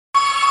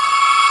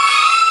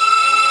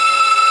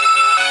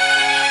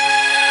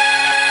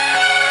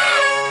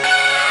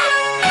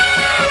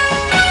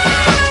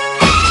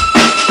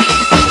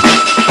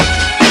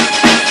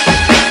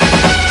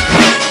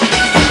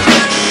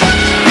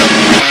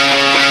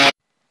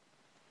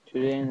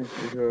In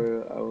this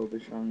tutorial, I will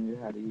be showing you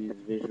how to use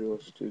Visual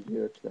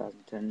Studio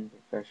 2010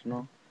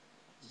 Professional.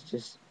 It's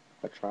just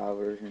a trial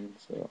version,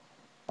 so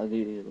I'll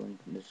give you a link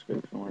in the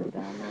description where to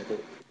download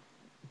it.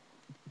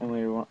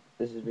 And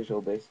this is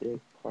Visual Basic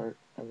part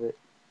of it,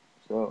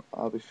 so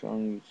I'll be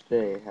showing you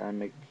today how to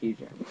make a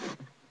KeyGen.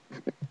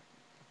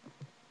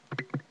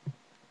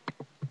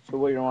 So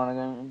what you're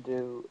going to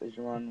do is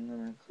you're going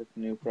to click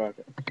New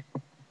Project.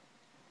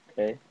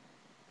 Okay.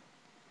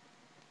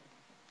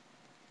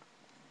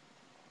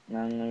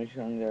 Now I'm going to be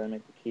showing you how to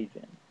make a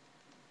KeyGen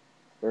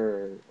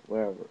or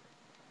whatever.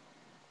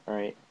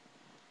 Alright.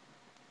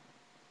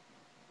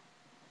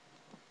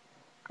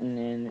 And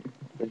then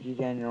for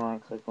KeyGen, you want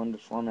to click on the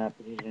Form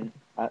application.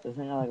 The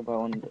thing I like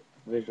about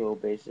Visual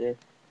Basic,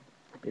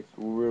 it's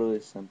really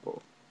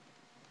simple.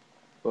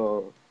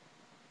 Well,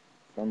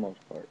 for the most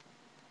part.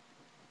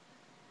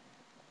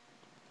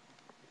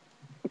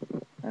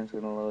 And it's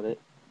going to load it.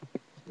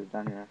 So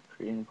down here,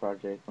 creating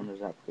project,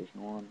 Windows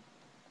Application 1.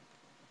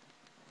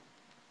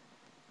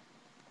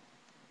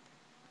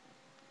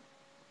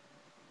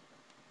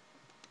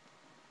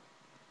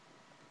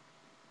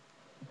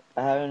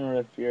 I haven't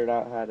really figured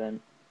out how to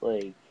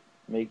make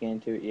it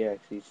into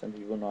EXE. Some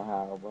people know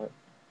how, but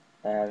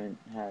I haven't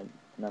had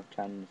enough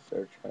time to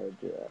search how to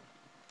do that.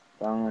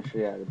 But I'm going to show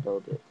you how to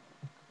build it.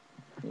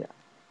 Yeah.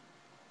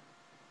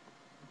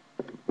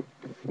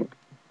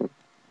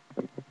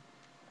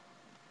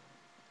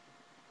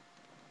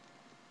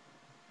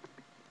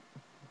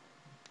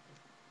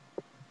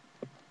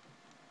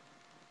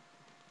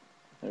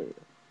 There we go.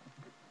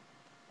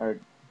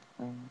 Alright.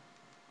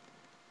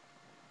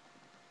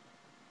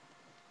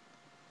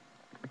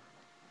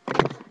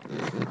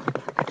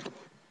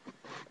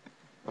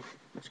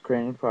 It's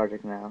creating a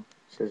project now.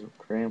 It says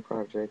creating a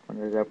project,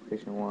 Windows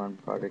Application 1,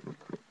 project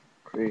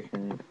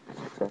creation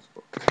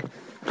successful.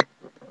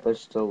 But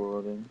it's still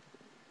loading.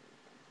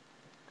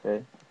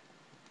 Okay.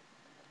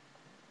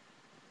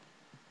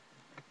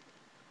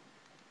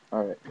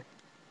 Alright.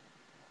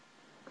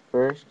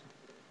 First,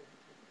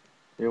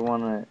 you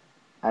wanna,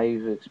 I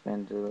usually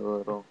expand it a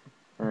little.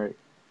 Alright.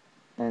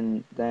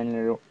 And then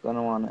you're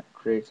gonna wanna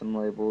create some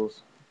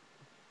labels.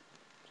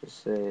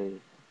 Just say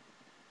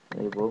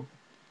label.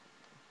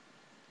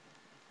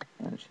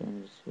 And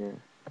change this here.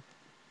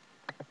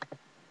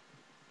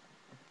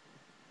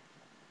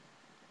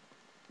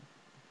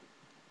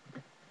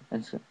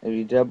 And so if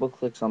you double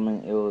click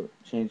something, it will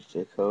change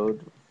to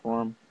code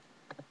form.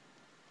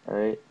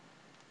 Alright.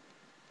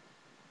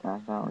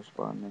 That's not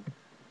responding.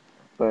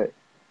 But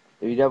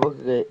if you double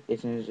click it,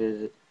 it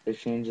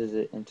changes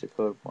it into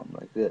code form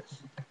like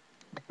this.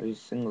 If you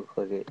single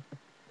click it,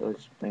 it'll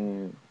just bring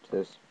you to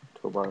this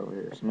toolbar over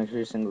here. So make sure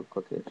you single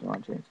click it if you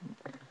want to change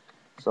something.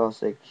 So I'll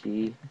say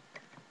key.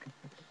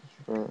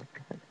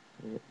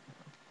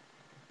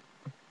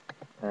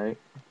 Alright.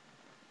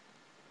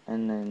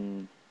 And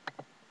then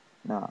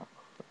no.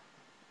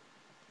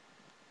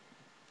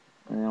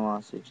 And then I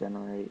want to say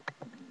generate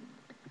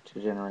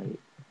to generate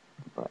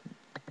button.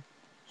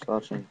 So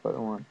I'll change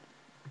button 1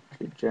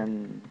 to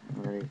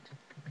generate.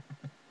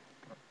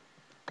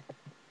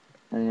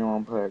 And you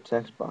want to put a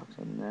text box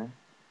in there.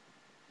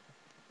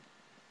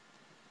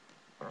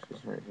 Which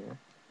is right here.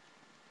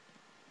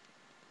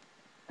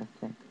 I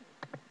think.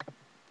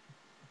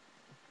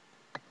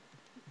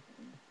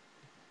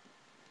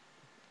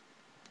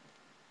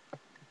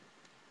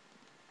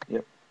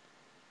 Yep.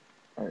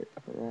 Alright,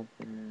 put that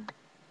there.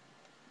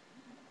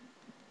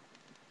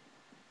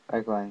 I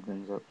like line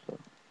things up, so.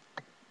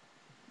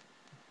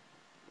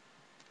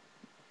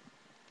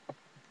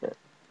 Yeah.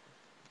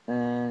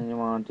 And you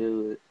want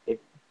to do,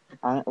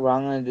 what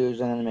I'm going to do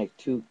is I'm going to make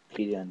two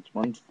KeyGens.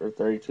 One for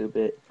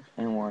 32-bit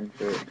and one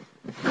for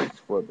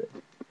 64-bit.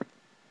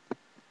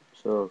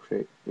 So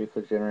you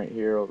click generate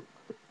here, it'll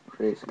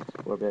create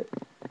 64-bit.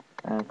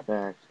 And in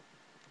fact,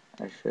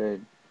 I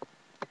should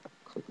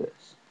click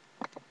this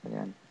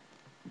again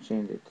and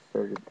change it to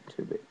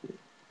 32-bit key.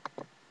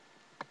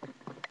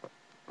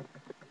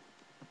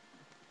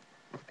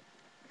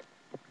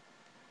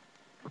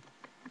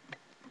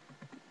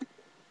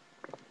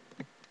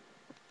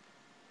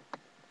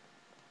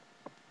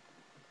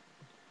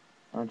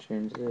 I'll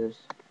change this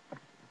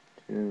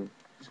to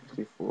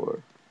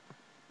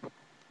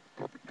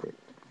 64-bit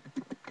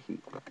key.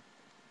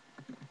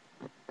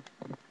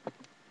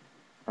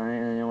 Alright,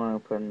 and then you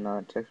want to put in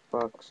a text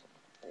box.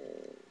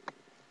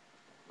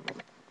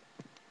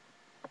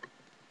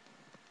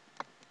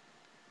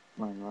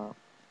 Line up.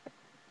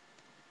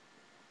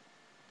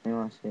 You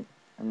want to see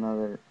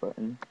another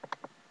button.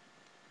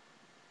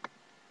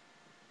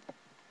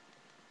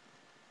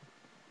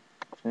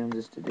 Change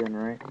this to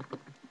generate.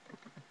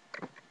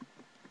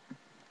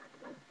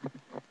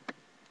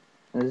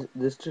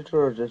 This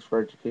tutorial is just for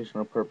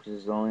educational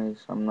purposes only,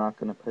 so I'm not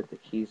going to put the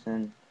keys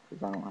in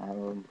because I don't have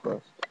them.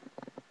 Plus,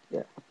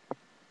 yeah,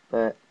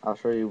 but I'll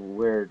show you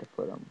where to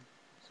put them.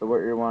 So what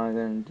you're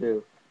going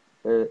to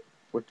do,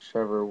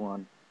 whichever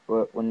one.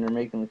 But when you're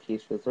making the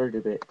keys for the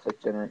 30-bit, click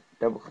generate,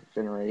 double click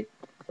generate,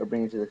 or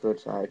bring it to the code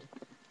side.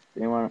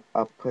 Then you want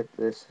to put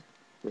this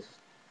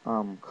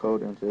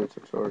code into the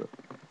tutorial.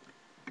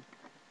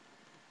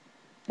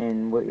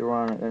 And what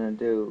you're going to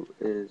do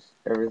is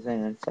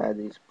everything inside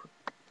these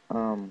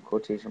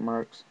quotation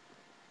marks,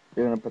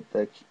 you're going to put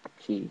the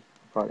key,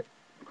 product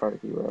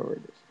key, whatever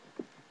it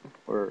is,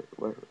 or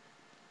whatever.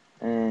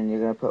 And you're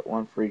going to put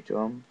one for each of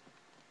them.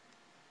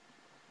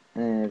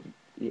 And if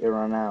you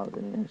run out,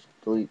 then you just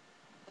delete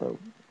the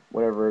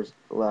whatever is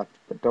left,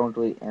 but don't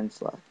delete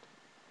ends left.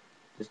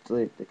 Just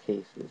delete the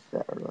cases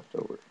that are left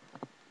over.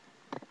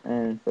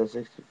 And for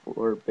the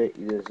 64-bit,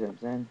 you do the same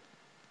thing.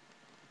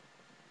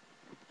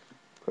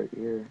 Put it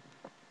here.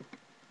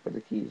 Put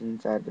the keys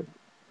inside the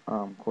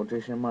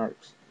quotation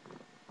marks,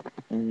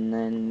 and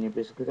then you're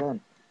basically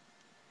done.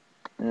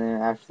 And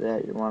then after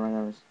that, you're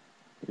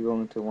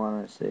going to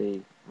want to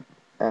say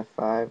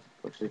F5,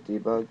 which is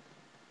debug.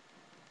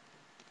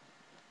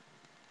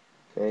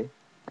 Okay.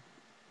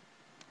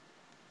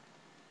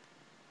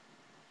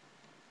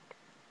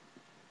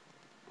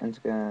 And it's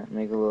gonna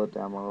make a little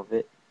demo of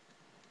it.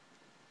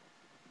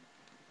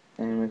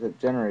 And when we click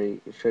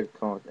generate, it should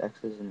come up with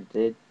X's, and it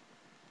did.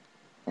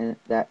 And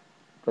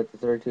but the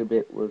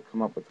 32-bit would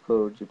come up with the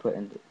codes you put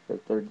into the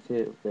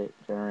 32-bit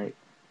generate.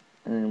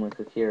 And then when we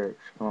click here, it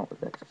should come up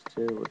with X's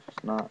too, which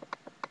is not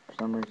for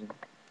some reason.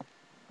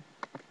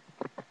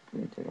 Let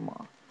me take them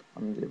off.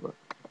 I'm gonna debug.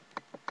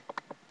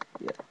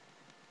 Yeah.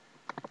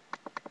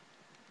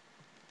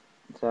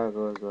 That's how it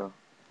goes though.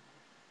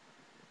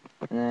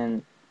 And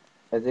then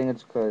I think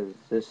it's because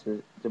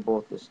they're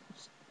both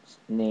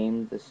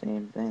named the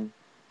same thing.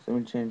 So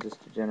let me change this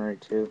to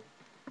generate 2.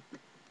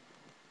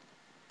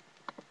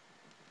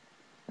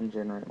 And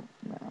generate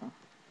now.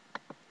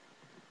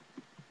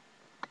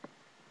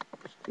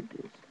 Just keep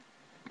these.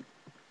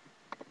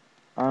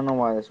 I don't know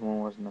why this one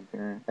wasn't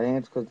appearing. I think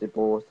it's because they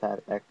both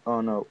had X.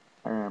 Oh no,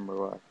 I remember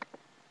why.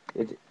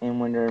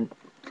 And when you're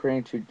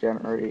creating 2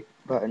 generate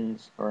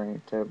buttons or any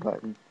type of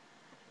button,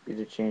 you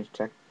have to change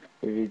text.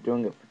 If you're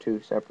doing it for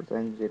 2 separate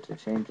things, you have to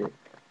change it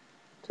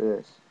to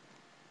this,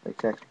 like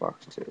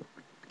TextBox2.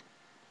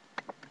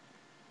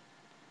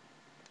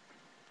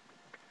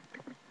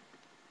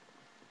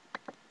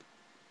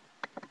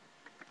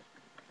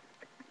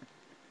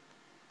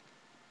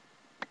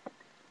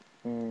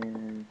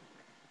 And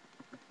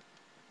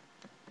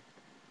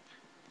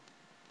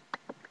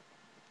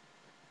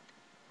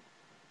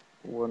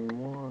one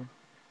more.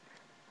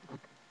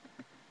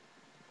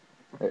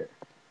 There.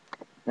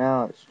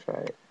 Now let's try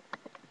it.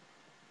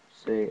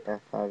 Say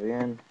F5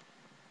 again.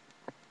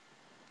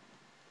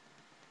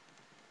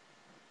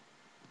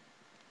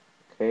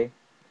 Okay.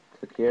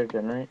 Click here,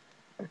 generate.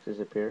 X's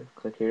appear.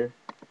 Click here.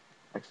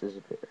 X's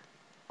appear.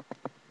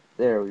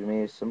 There, we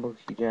made a simple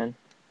KeyGen.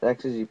 The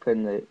X's you put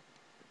in the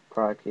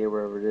product key,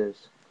 wherever it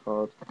is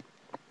called.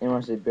 And you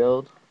want to say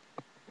build.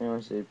 And you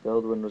want to say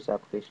build Windows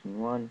Application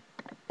 1.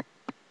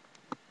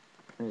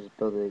 And just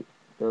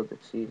build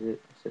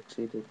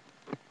succeeded.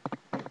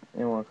 And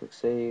you want to click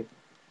save.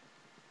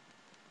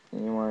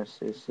 And you want to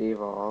say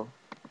save all.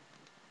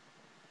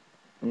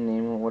 And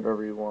name it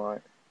whatever you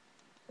want.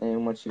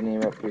 And once you name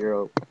it up here,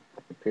 it'll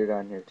appear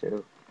down here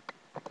too.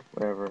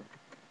 Whatever.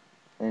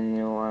 And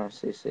you'll want to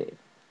say save.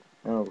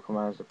 And it'll come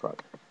out as a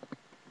project.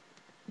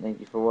 Thank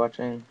you for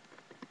watching.